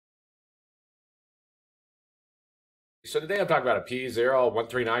So today I'm talking about a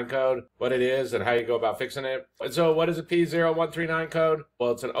P0139 code, what it is and how you go about fixing it. And so what is a P0139 code?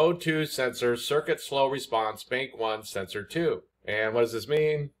 Well, it's an O2 sensor circuit slow response bank 1 sensor 2. And what does this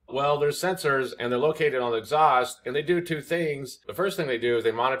mean? Well, there's sensors and they're located on the exhaust and they do two things. The first thing they do is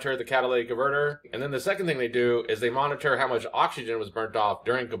they monitor the catalytic converter. And then the second thing they do is they monitor how much oxygen was burnt off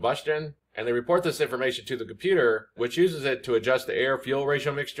during combustion. And they report this information to the computer, which uses it to adjust the air-fuel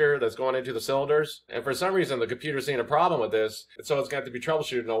ratio mixture that's going into the cylinders. And for some reason, the computer's seeing a problem with this, and so it's going to have to be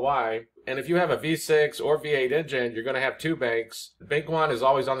troubleshooted to know why. And if you have a V6 or V8 engine, you're going to have two banks. Bank 1 is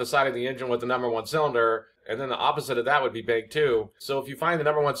always on the side of the engine with the number 1 cylinder, and then the opposite of that would be bank 2. So if you find the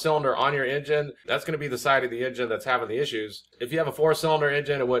number 1 cylinder on your engine, that's going to be the side of the engine that's having the issues. If you have a 4-cylinder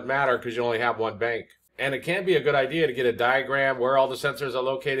engine, it wouldn't matter because you only have one bank. And it can be a good idea to get a diagram where all the sensors are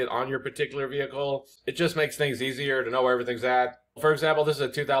located on your particular vehicle. It just makes things easier to know where everything's at. For example, this is a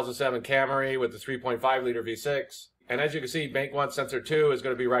 2007 Camry with a 3.5 liter V6. And as you can see, bank 1 sensor 2 is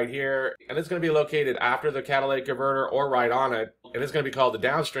going to be right here. And it's going to be located after the catalytic converter or right on it. And it's going to be called the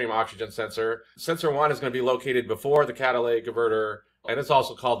downstream oxygen sensor. Sensor 1 is going to be located before the catalytic converter. And it's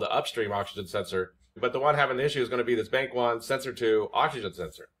also called the upstream oxygen sensor. But the one having the issue is going to be this bank 1 sensor 2 oxygen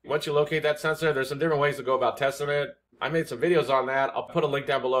sensor. Once you locate that sensor, there's some different ways to go about testing it. I made some videos on that. I'll put a link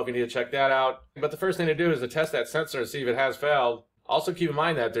down below if you need to check that out. But the first thing to do is to test that sensor and see if it has failed. Also keep in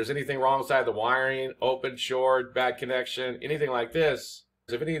mind that if there's anything wrong inside the wiring, open, short, bad connection, anything like this,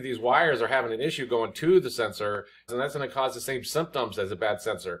 if any of these wires are having an issue going to the sensor, then that's going to cause the same symptoms as a bad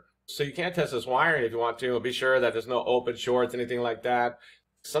sensor. So you can't test this wiring if you want to, and be sure that there's no open shorts, anything like that.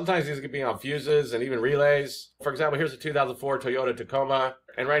 Sometimes these can be on fuses and even relays. For example, here's a 2004 Toyota Tacoma,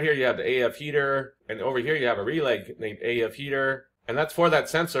 and right here you have the AF heater, and over here you have a relay named AF heater, and that's for that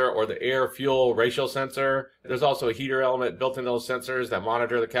sensor or the air-fuel ratio sensor. There's also a heater element built in those sensors that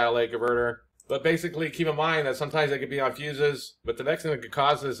monitor the catalytic converter. But basically, keep in mind that sometimes they could be on fuses, but the next thing that could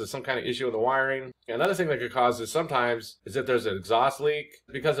cause this is some kind of issue with the wiring. Another thing that could cause this sometimes is if there's an exhaust leak,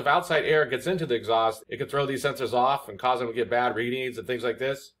 because if outside air gets into the exhaust, it could throw these sensors off and cause them to get bad readings and things like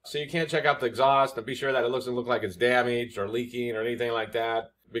this. So you can't check out the exhaust and be sure that it doesn't look like it's damaged or leaking or anything like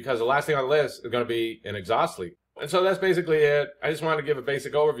that, because the last thing on the list is going to be an exhaust leak. And so that's basically it. I just wanted to give a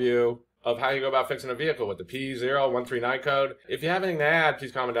basic overview of how you go about fixing a vehicle with the P0139 code. If you have anything to add,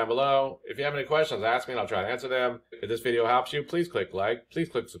 please comment down below. If you have any questions, ask me and I'll try to answer them. If this video helps you, please click like, please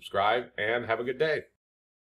click subscribe, and have a good day.